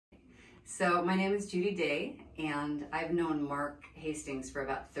So my name is Judy Day, and I've known Mark Hastings for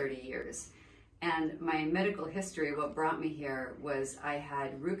about 30 years. And my medical history, what brought me here was I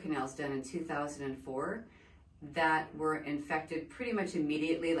had root canals done in 2004 that were infected pretty much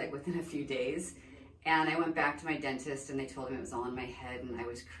immediately, like within a few days. And I went back to my dentist and they told me it was all in my head and I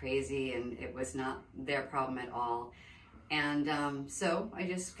was crazy and it was not their problem at all. And so I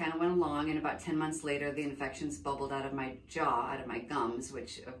just kind of went along, and about 10 months later, the infections bubbled out of my jaw, out of my gums,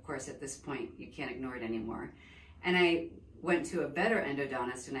 which of course at this point you can't ignore it anymore. And I went to a better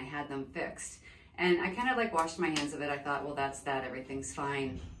endodontist and I had them fixed. And I kind of like washed my hands of it. I thought, well, that's that, everything's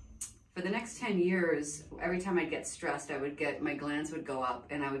fine. For the next 10 years, every time I'd get stressed, my glands would go up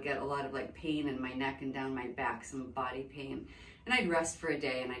and I would get a lot of like pain in my neck and down my back, some body pain. And I'd rest for a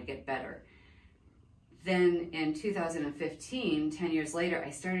day and I'd get better. Then in 2015, 10 years later, I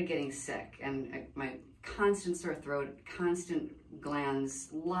started getting sick, and my constant sore throat, constant glands,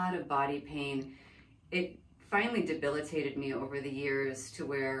 a lot of body pain. It finally debilitated me over the years to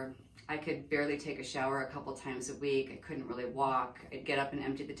where I could barely take a shower a couple times a week. I couldn't really walk. I'd get up and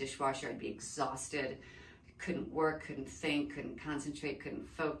empty the dishwasher. I'd be exhausted. Couldn't work, couldn't think, couldn't concentrate, couldn't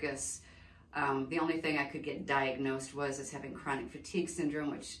focus. The only thing I could get diagnosed was as having chronic fatigue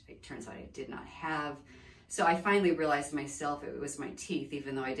syndrome, which it turns out I did not have. So I finally realized myself it was my teeth,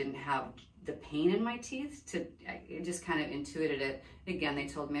 even though I didn't have the pain in my teeth. I just kind of intuited it. Again, they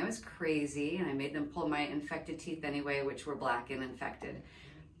told me I was crazy, and I made them pull my infected teeth anyway, which were black and infected.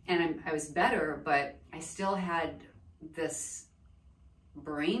 And I was better, but I still had this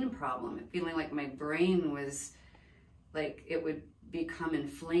brain problem, feeling like my brain was like it would become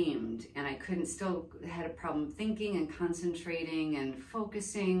inflamed, and I had a problem thinking and concentrating and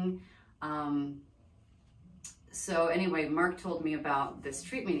focusing. So anyway, Mark told me about this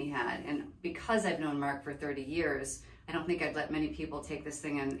treatment he had, and because I've known Mark for 30 years, I don't think I'd let many people take this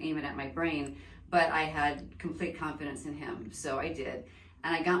thing and aim it at my brain, but I had complete confidence in him, so I did.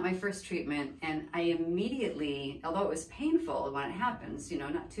 And I got my first treatment, and I immediately, although it was painful when it happens, you know,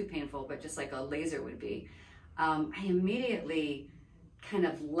 not too painful, but just like a laser would be, I immediately kind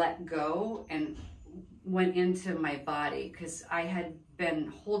of let go and went into my body, because I had been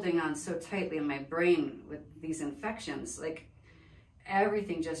holding on so tightly in my brain with these infections. Like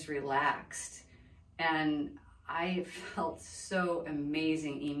everything just relaxed, and I felt so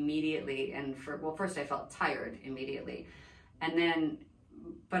amazing immediately. And first I felt tired immediately, and then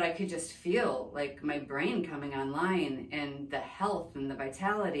but I could just feel like my brain coming online, and the health and the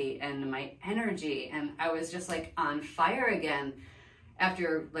vitality and my energy, and I was just like on fire again.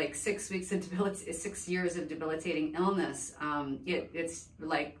 After like 6 years of debilitating illness, it's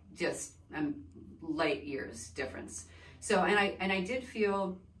like just light years difference. So, and I did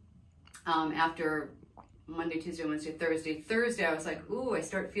feel after Monday, Tuesday, Wednesday, Thursday, I was like, ooh, I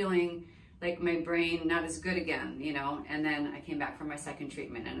start feeling like my brain not as good again, you know. And then I came back for my second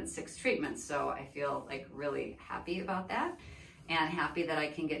treatment, and it's 6 treatments. So I feel like really happy about that, and happy that I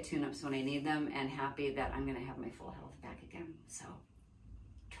can get tune-ups when I need them, and happy that I'm gonna have my full health back again. So.